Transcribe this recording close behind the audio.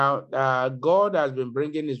Now, God has been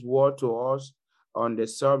bringing his word to us on the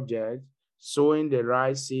subject, sowing the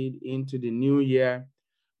right seed into the new year.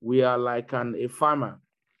 We are like a farmer,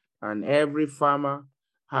 and every farmer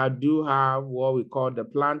do have what we call the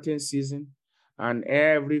planting season, and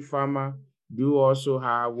every farmer do also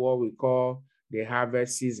have what we call the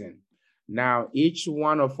harvest season. Now, each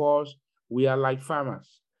one of us, we are like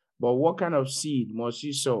farmers, but what kind of seed must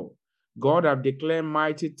you sow? God have declared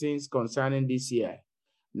mighty things concerning this year.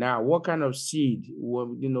 Now, what kind of seed,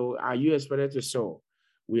 are you expected to sow?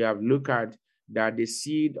 We have looked at that the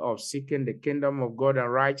seed of seeking the kingdom of God and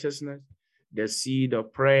righteousness, the seed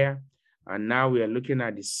of prayer, and now we are looking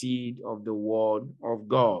at the seed of the word of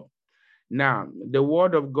God. Now, the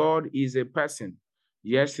word of God is a person.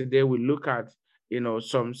 Yesterday we look at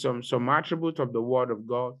some attributes of the word of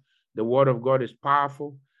God. The word of God is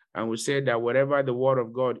powerful, and we said that whatever the word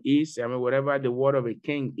of God is, whatever the word of a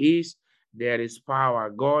king is, there is power.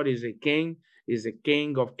 God is a king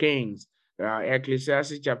of kings.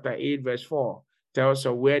 Ecclesiastes chapter 8, verse 4 tells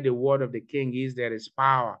us where the word of the king is, there is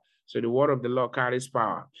power. So the word of the Lord carries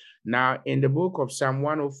power. Now, in the book of Psalm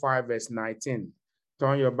 105, verse 19,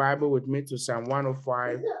 turn your Bible with me to Psalm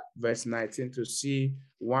 105, verse 19, to see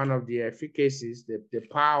one of the efficacies, the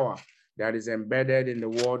power that is embedded in the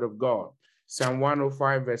word of God. Psalm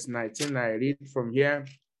 105, verse 19, I read from here.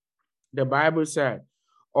 The Bible said,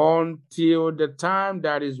 until the time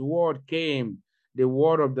that his word came, the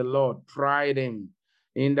word of the Lord tried him.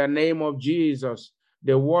 In the name of Jesus,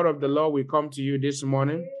 the word of the Lord will come to you this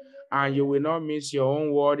morning, and you will not miss your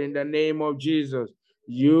own word in the name of Jesus.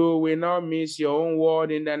 You will not miss your own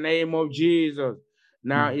word in the name of Jesus.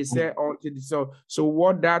 Now it said, so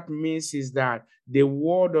what that means is that the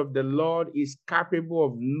word of the Lord is capable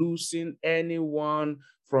of loosing anyone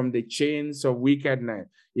from the chains of wickedness.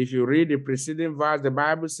 If you read the preceding verse, the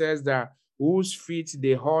Bible says that whose feet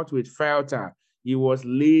they hurt with felter, he was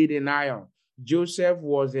laid in iron. Joseph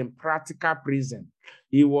was in practical prison.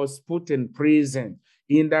 He was put in prison.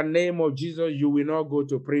 In the name of Jesus, you will not go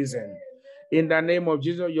to prison. In the name of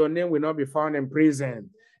Jesus, your name will not be found in prison.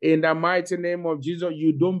 In the mighty name of Jesus,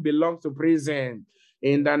 you don't belong to prison.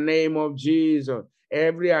 In the name of Jesus,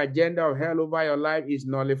 every agenda of hell over your life is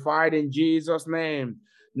nullified in Jesus' name.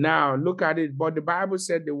 Now, look at it. But the Bible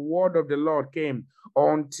said the word of the Lord came.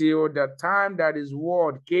 Until the time that his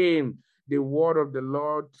word came, the word of the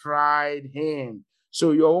Lord tried him.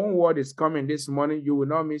 So your own word is coming this morning. You will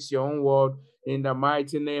not miss your own word in the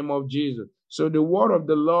mighty name of Jesus. So the word of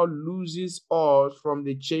the Lord looses us from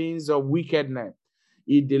the chains of wickedness.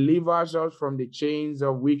 It delivers us from the chains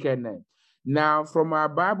of wickedness. Now, from our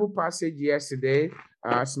Bible passage yesterday,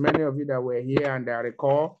 as many of you that were here and that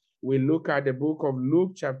recall, we look at the book of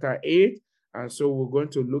Luke chapter 8. And so we're going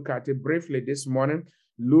to look at it briefly this morning.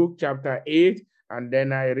 Luke chapter 8, and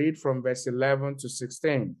then I read from verse 11 to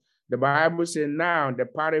 16. The Bible says, now the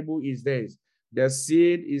parable is this. The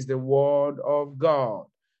seed is the word of God.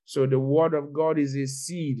 So the word of God is a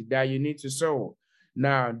seed that you need to sow.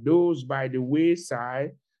 Now, those by the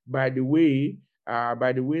wayside are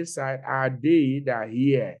they that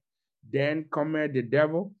hear. Then cometh the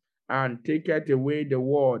devil and taketh away the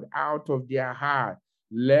word out of their heart,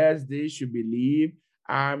 lest they should believe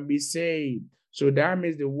and be saved. So that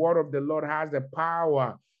means the word of the Lord has the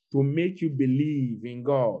power to make you believe in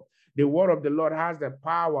God. The word of the Lord has the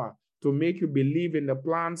power to make you believe in the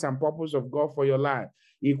plans and purpose of God for your life.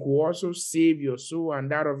 It will also save your soul and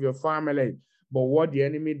that of your family. But what the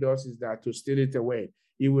enemy does is that to steal it away.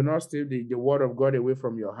 He will not steal the word of God away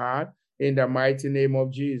from your heart in the mighty name of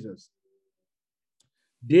Jesus.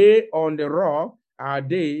 They on the rock are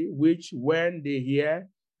they which, when they hear,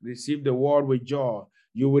 receive the word with joy.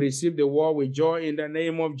 You will receive the word with joy in the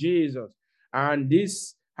name of Jesus. And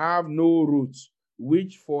this have no roots,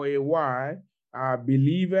 which for a while are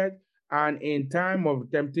believed, and in time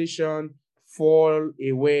of temptation fall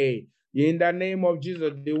away. In the name of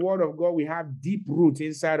Jesus, the word of God will have deep root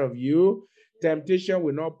inside of you. Temptation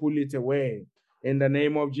will not pull it away. In the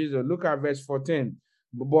name of Jesus. Look at verse 14.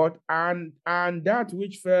 But and that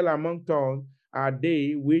which fell among thorns are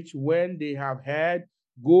they which, when they have heard,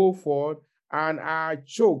 go forth and are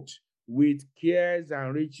choked with cares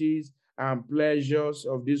and riches and pleasures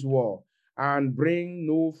of this world, and bring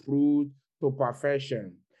no fruit to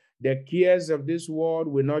perfection. The cares of this world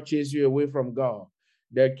will not chase you away from God.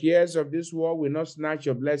 The cares of this world will not snatch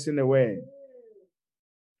your blessing away.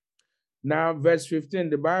 Now, verse 15,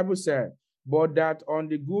 the Bible said, but that on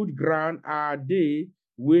the good ground are they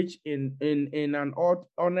which in an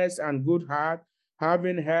honest and good heart,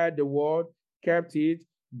 having heard the word, kept it,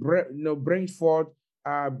 bring forth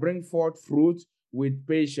fruit with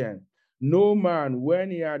patience. No man,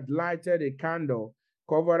 when he had lighted a candle,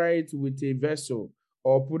 covered it with a vessel,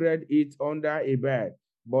 or put it under a bed,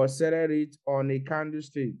 but set it on a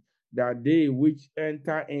candlestick, that they which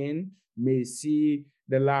enter in may see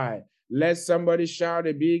the light. Let somebody shout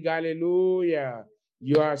a big hallelujah.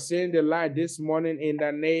 You are seeing the light this morning in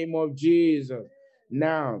the name of Jesus.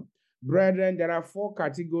 Now, brethren, there are four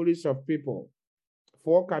categories of people.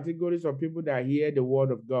 Four categories of people that hear the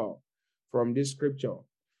word of God from this scripture.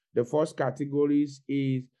 The first categories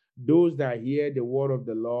is those that hear the word of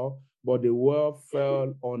the Lord, but the word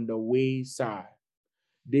fell on the wayside.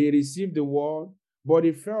 They received the word, but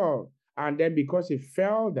it fell. And then because it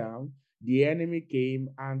fell down, the enemy came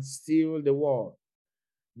and stole the word.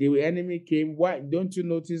 The enemy came. Why don't you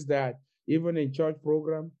notice that even in church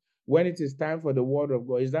program, when it is time for the word of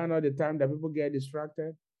God, is that not the time that people get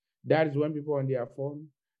distracted? That is when people are on their phone.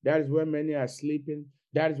 That is when many are sleeping.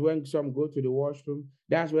 That is when some go to the washroom.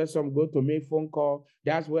 That's where some go to make phone call.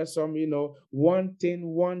 That's where some, one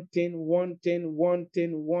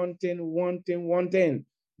thing.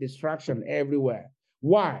 Distraction everywhere.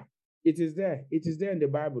 Why? It is there. It is there in the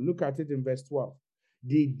Bible. Look at it in verse 12.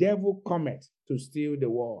 The devil cometh to steal the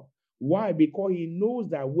word. Why? Because he knows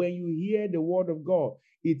that when you hear the word of God,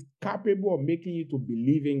 it's capable of making you to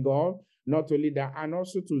believe in God. Not only that, and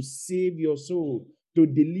also to save your soul, to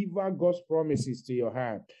deliver God's promises to your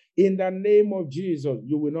hand. In the name of Jesus,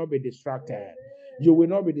 you will not be distracted. You will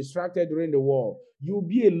not be distracted during the war. You'll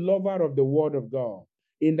be a lover of the word of God.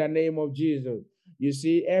 In the name of Jesus. You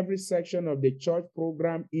see, every section of the church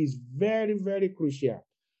program is very, very crucial.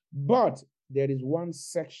 But there is one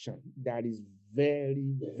section that is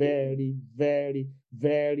very, very, very,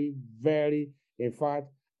 very, very. In fact,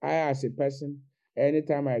 I, as a person,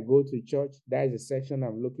 anytime I go to church, that is the section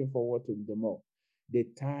I'm looking forward to the most. The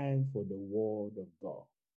time for the word of God.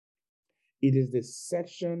 It is the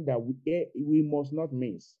section that we must not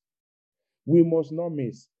miss. We must not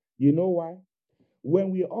miss. You know why?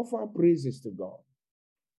 When we offer praises to God,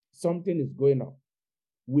 something is going on.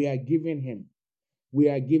 We are giving him. We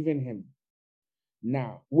are giving him.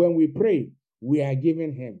 Now, when we pray, we are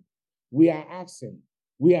giving him. We are asking.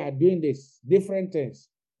 We are doing this, different things.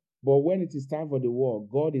 But when it is time for the word,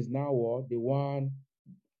 God is now what? The one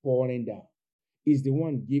pouring down. Is the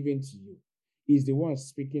one giving to you. Is the one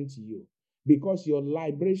speaking to you. Because your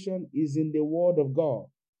liberation is in the word of God.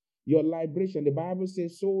 Your liberation, the Bible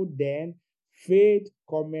says, so then faith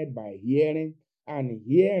cometh by hearing, and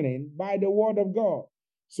hearing by the word of God.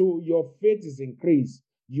 So your faith is increased.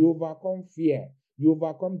 You overcome fear. You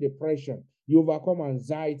overcome depression. You overcome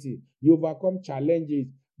anxiety. You overcome challenges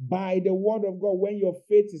by the word of God. When your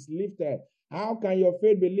faith is lifted, how can your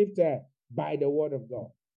faith be lifted? By the word of God.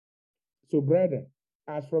 So, brethren,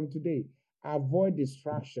 as from today, avoid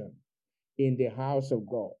distraction in the house of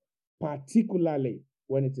God, particularly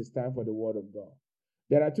when it is time for the word of God.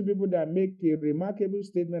 There are two people that make a remarkable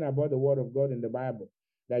statement about the word of God in the Bible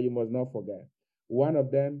that you must not forget. One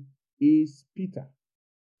of them is Peter.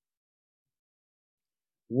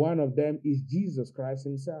 One of them is Jesus Christ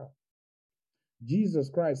himself. Jesus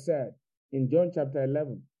Christ said in John chapter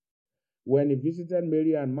 11, when he visited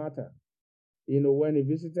Mary and Martha, when he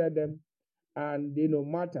visited them, and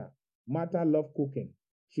Martha loved cooking.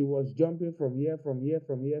 She was jumping from here.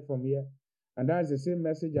 And that's the same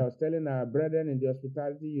message I was telling our brethren in the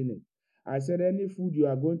hospitality unit. I said, any food you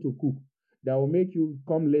are going to cook that will make you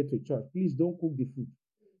come late to church, please don't cook the food.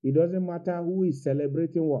 It doesn't matter who is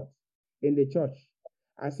celebrating what in the church.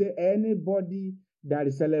 I say, anybody that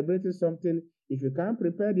is celebrating something, if you can't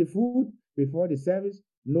prepare the food before the service,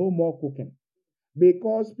 no more cooking.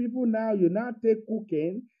 Because people now, you now take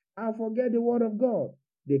cooking and forget the word of God.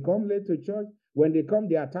 They come late to church. When they come,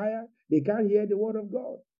 they are tired. They can't hear the word of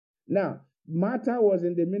God. Now, Martha was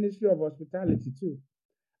in the ministry of hospitality too.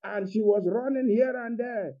 And she was running here and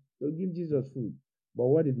there to give Jesus food. But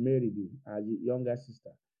what did Mary do? Our younger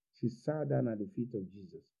sister. She sat down at the feet of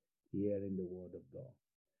Jesus, hearing the word of God.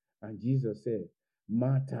 And Jesus said,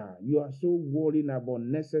 Martha, you are so worried about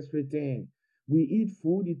necessary things. We eat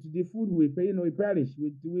food, the food we pay, it perish.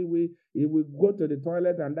 We go to the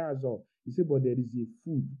toilet and that's all. He said, but there is a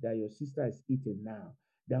food that your sister is eating now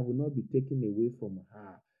that will not be taken away from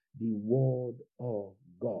her, the word of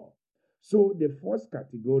God. So the first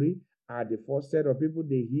category are the first set of people,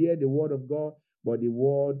 they hear the word of God, but the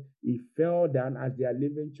word, it fell down as they are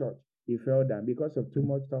living church. It fell down because of too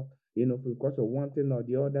much talk, because of one thing or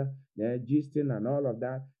the other, gisting and all of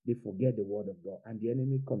that, they forget the word of God. And the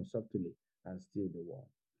enemy comes subtly and steal the word.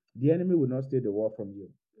 The enemy will not steal the word from you.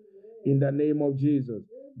 In the name of Jesus.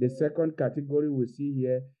 The second category we see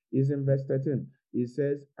here is in verse 13. It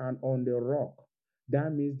says, and on the rock.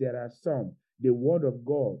 That means there are some, the word of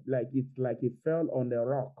God, like it fell on the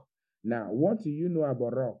rock. Now, what do you know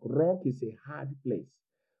about rock? Rock is a hard place.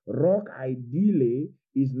 Rock ideally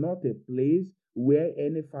is not a place where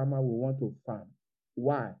any farmer will want to farm.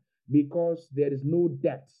 Why? Because there is no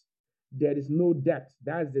depth. There is no depth.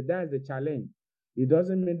 That's the challenge. It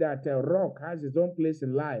doesn't mean that a rock has its own place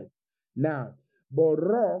in life. Now, but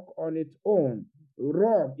rock on its own,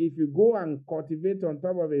 rock, if you go and cultivate on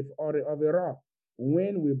top of a rock,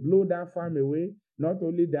 when we blow that farm away, not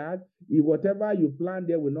only that, if whatever you plant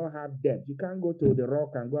there will not have depth. You can't go to the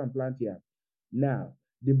rock and go and plant here. Now,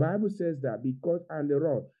 the Bible says that because and the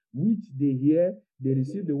rock, which they hear, they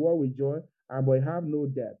receive the word with joy, and but have no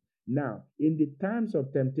depth. Now, in the times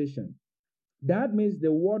of temptation, that means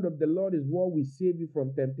the word of the Lord is what will save you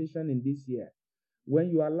from temptation in this year.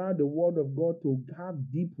 When you allow the word of God to have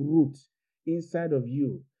deep roots inside of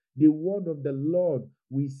you, the word of the Lord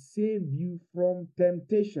will save you from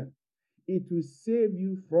temptation. It will save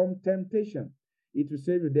you from temptation. It will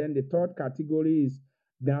save you. Then the third category is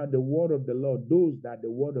now the word of the Lord, those that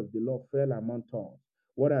the word of the Lord fell among thorns.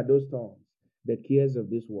 What are those thorns? The cares of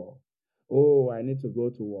this world. Oh, I need to go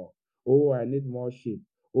to work. Oh, I need more sheep.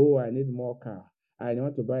 Oh, I need more car. I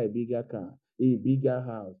want to buy a bigger car, a bigger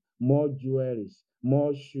house, more jewelry,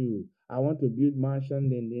 more shoe. I want to build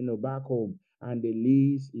mansion in back home, and the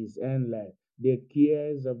list is endless. The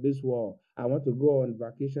cares of this world. I want to go on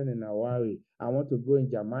vacation in Hawaii. I want to go in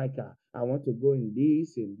Jamaica. I want to go in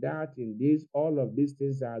this, in that, in this. All of these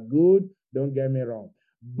things are good. Don't get me wrong.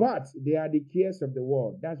 But they are the cares of the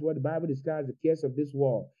world. That's what the Bible describes the cares of this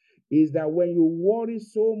world. Is that when you worry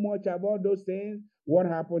so much about those things, what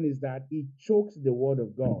happens is that it chokes the word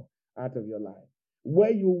of God out of your life.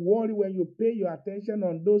 When you worry, when you pay your attention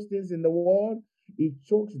on those things in the world, it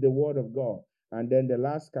chokes the word of God. And then the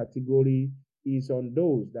last category is on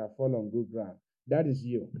those that fall on good ground. That is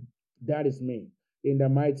you. That is me. In the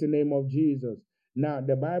mighty name of Jesus. Now,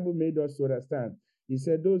 the Bible made us to understand. He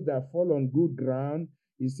said, those that fall on good ground,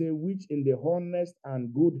 he said, which in the honest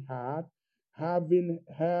and good heart, having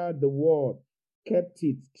heard the word, kept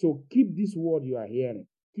it. So keep this word you are hearing.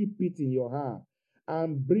 Keep it in your heart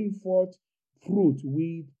and bring forth fruit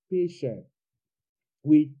with patience.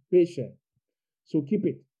 With patience. So keep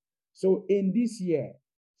it. So in this year,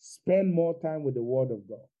 spend more time with the word of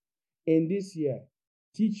God. In this year,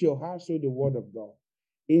 teach your household the word of God.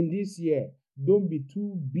 In this year, don't be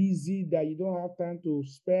too busy that you don't have time to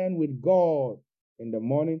spend with God. In the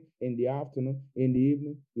morning, in the afternoon, in the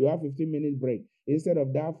evening, you have 15-minute break. Instead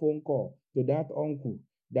of that phone call to that uncle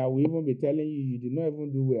that will even be telling you did not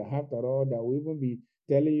even do well, after all, that will even be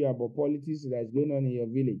telling you about politics that's going on in your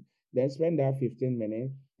village. Then spend that 15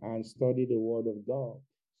 minutes and study the word of God.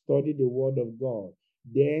 Study the word of God.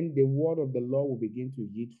 Then the word of the Lord will begin to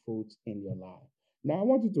yield fruit in your life. Now, I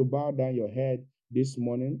want you to bow down your head this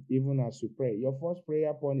morning, even as you pray. Your first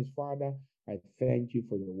prayer point is, Father, I thank you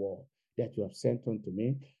for your word that you have sent unto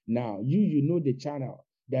me. Now, you know the channel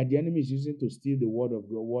that the enemy is using to steal the word of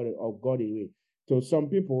God away. To some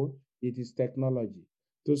people, it is technology.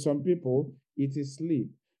 To some people, it is sleep.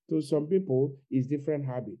 To some people, it's different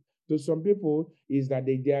habits. To some people, is that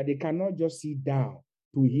they cannot just sit down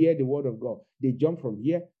to hear the word of God. They jump from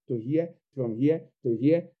here to here, from here to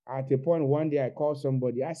here. At a point, one day I call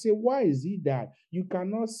somebody. I say, why is it that you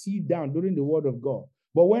cannot sit down during the word of God?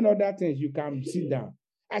 But when other things, you can sit down.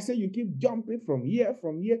 I say, you keep jumping from here.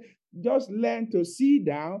 Just learn to sit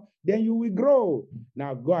down, then you will grow.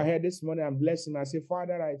 Now go ahead this morning and bless him. I say,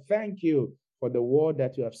 Father, I thank you for the word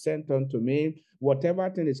that you have sent unto me. Whatever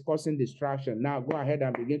thing is causing distraction, now go ahead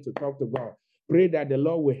and begin to talk to God. Pray that the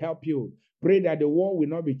Lord will help you. Pray that the word will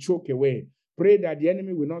not be choked away. Pray that the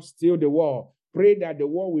enemy will not steal the word. Pray that the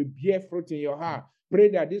word will bear fruit in your heart. Pray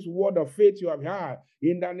that this word of faith you have heard,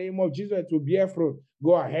 in the name of Jesus, will bear fruit.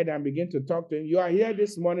 Go ahead and begin to talk to him. You are here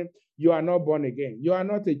this morning. You are not born again. You are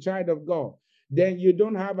not a child of God. Then you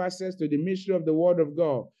don't have access to the mystery of the word of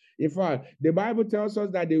God. In fact, the Bible tells us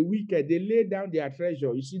that the wicked, they lay down their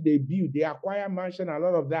treasure. You see, they build, they acquire mansion, a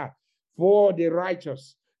lot of that for the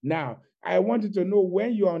righteous. Now, I want you to know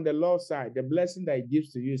when you are on the Lord's side, the blessing that he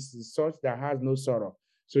gives to you is such that has no sorrow.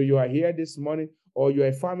 So you are here this morning, or you're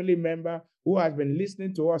a family member who has been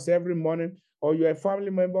listening to us every morning, or you're a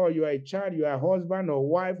family member, or you're a child, you're a husband or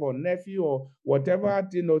wife or nephew or whatever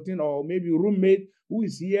thing, or maybe roommate who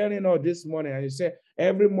is hearing us this morning, and you say,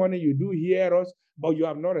 every morning you do hear us, but you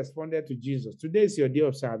have not responded to Jesus. Today is your day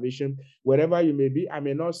of salvation. Wherever you may be, I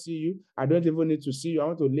may not see you. I don't even need to see you. I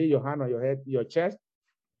want to lay your hand on your head, your chest,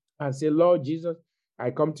 and say, Lord Jesus,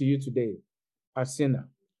 I come to you today, a sinner.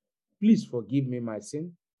 Please forgive me my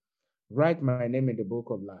sin. Write my name in the book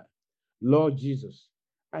of life. Lord Jesus,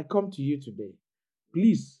 I come to you today.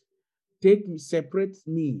 Please separate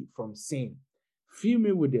me from sin. Fill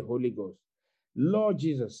me with the Holy Ghost. Lord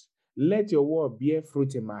Jesus, let your word bear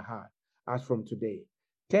fruit in my heart as from today.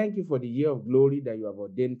 Thank you for the year of glory that you have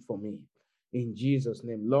ordained for me. In Jesus'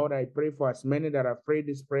 name, Lord, I pray for as many that have prayed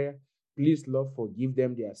this prayer. Please, Lord, forgive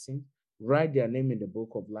them their sins. Write their name in the book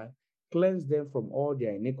of life. Cleanse them from all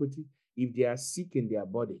their iniquity. If they are sick in their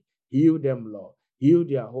body, heal them, Lord. Heal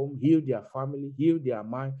their home, heal their family, heal their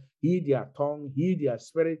mind, heal their tongue, heal their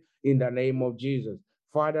spirit in the name of Jesus.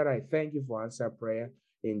 Father, I thank you for answer prayer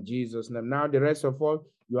in Jesus' name. Now, the rest of us,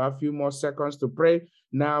 you have a few more seconds to pray.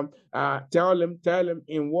 Now, tell him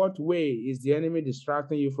in what way is the enemy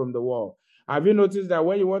distracting you from the word? Have you noticed that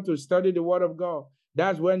when you want to study the word of God,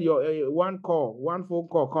 that's when your one phone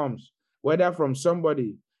call comes, whether from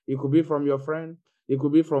somebody, it could be from your friend, it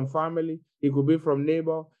could be from family, it could be from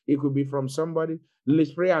neighbor, it could be from somebody.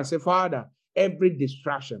 Let's pray and say, Father, every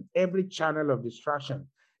distraction, every channel of distraction,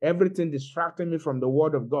 everything distracting me from the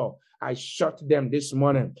word of God, I shut them this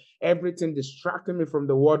morning. Everything distracting me from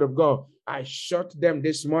the word of God, I shut them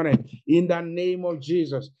this morning. In the name of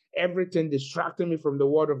Jesus, everything distracting me from the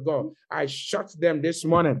word of God, I shut them this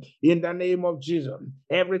morning. In the name of Jesus,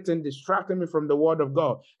 everything distracting me from the word of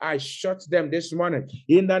God, I shut them this morning.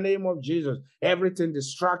 In the name of Jesus, everything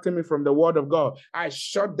distracting me from the word of God, I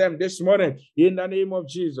shut them this morning. In the name of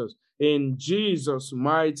Jesus. In Jesus'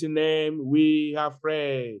 mighty name, we have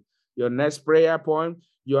prayed. Your next prayer point,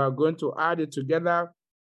 you are going to add it together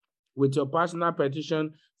with your personal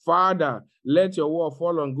petition. Father, let your word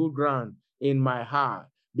fall on good ground in my heart,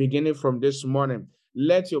 beginning from this morning.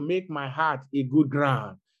 Make my heart a good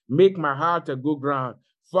ground. Make my heart a good ground.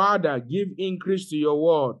 Father, give increase to your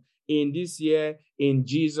word in this year, in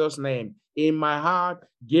Jesus' name. In my heart,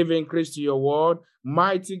 give increase to your word.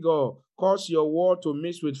 Mighty God, cause your word to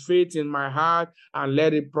mix with faith in my heart and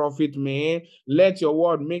let it profit me. Let your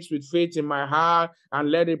word mix with faith in my heart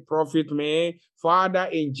and let it profit me. Father,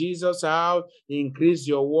 in Jesus' house, increase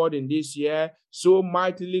your word in this year. So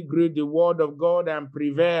mightily grew the word of God and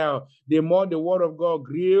prevail. The more the word of God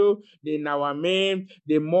grew in our name,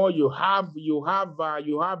 the more you have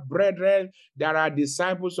brethren that are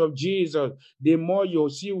disciples of Jesus. The more you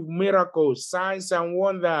see miracles, signs, and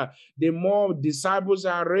wonder. The more disciples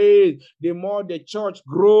are raised, the more the church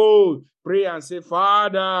grows. Pray and say,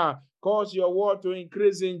 Father, cause your word to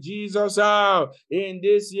increase in Jesus' house in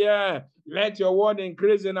this year. Let your word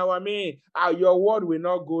increase in our midst. Your word will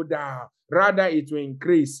not go down. Rather, it will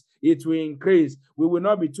increase. It will increase. We will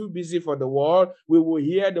not be too busy for the word. We will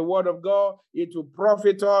hear the word of God. It will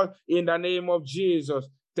profit us in the name of Jesus.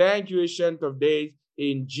 Thank you, Ancient of Days.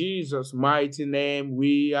 In Jesus' mighty name,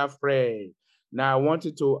 we have prayed. Now, I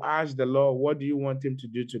wanted to ask the Lord, what do you want him to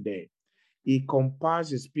do today? He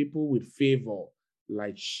compares his people with favor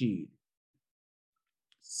like shield.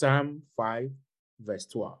 Psalm 5, verse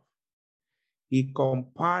 12. He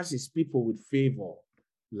compares his people with favor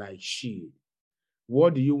like shield.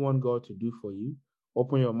 What do you want God to do for you?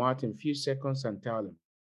 Open your mouth in a few seconds and tell him.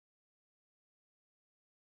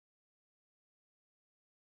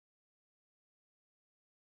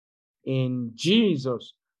 In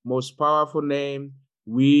Jesus' most powerful name,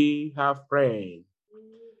 we have prayed.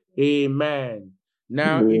 Amen.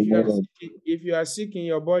 Now, if you are sick in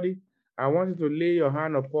your body, I want you to lay your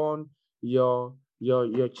hand upon your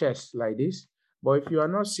chest like this. But if you are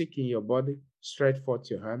not sick in your body, stretch forth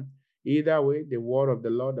your hand. Either way, the word of the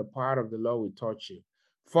Lord, the power of the Lord will touch you.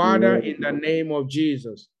 Father, in the name of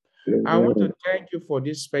Jesus, I want to thank you for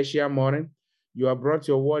this special morning. You have brought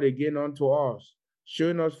your word again unto us,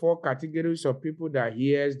 showing us 4 categories of people that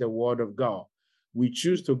hears the word of God. We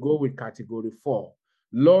choose to go with category 4.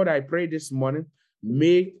 Lord, I pray this morning,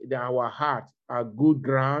 make our heart a good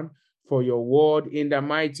ground for your word in the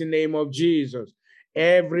mighty name of Jesus.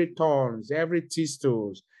 Every thorns, every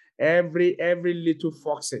thistles, every little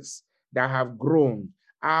foxes that have grown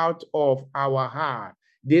out of our heart,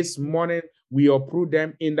 this morning we uproot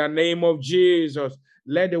them in the name of Jesus.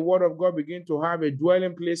 Let the word of God begin to have a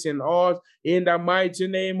dwelling place in us in the mighty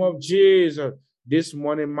name of Jesus. This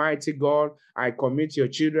morning, mighty God, I commit your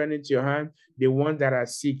children into your hand. The ones that are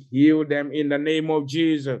sick, heal them in the name of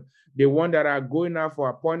Jesus. The ones that are going out for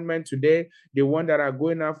appointment today, the ones that are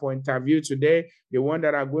going out for interview today, the ones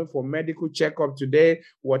that are going for medical checkup today,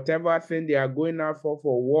 whatever thing they are going out for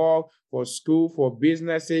work, for school, for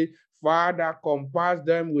businesses, Father, compass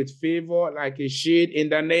them with favor like a shield in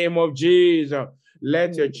the name of Jesus.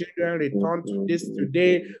 Let your children return to this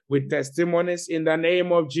today with testimonies in the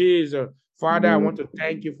name of Jesus. Father, I want to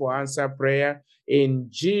thank you for answer prayer. In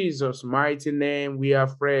Jesus' mighty name, we are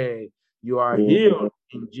prayed. You are healed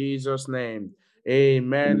in Jesus' name.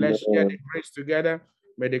 Amen. Let's share the grace together.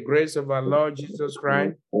 May the grace of our Lord Jesus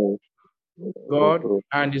Christ, God,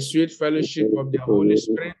 and the sweet fellowship of the Holy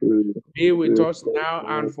Spirit be with us now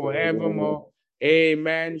and forevermore.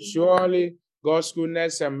 Amen. Surely God's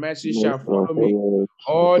goodness and mercy shall follow me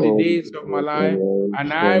all the days of my life,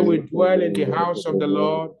 and I will dwell in the house of the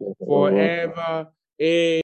Lord forever. Amen.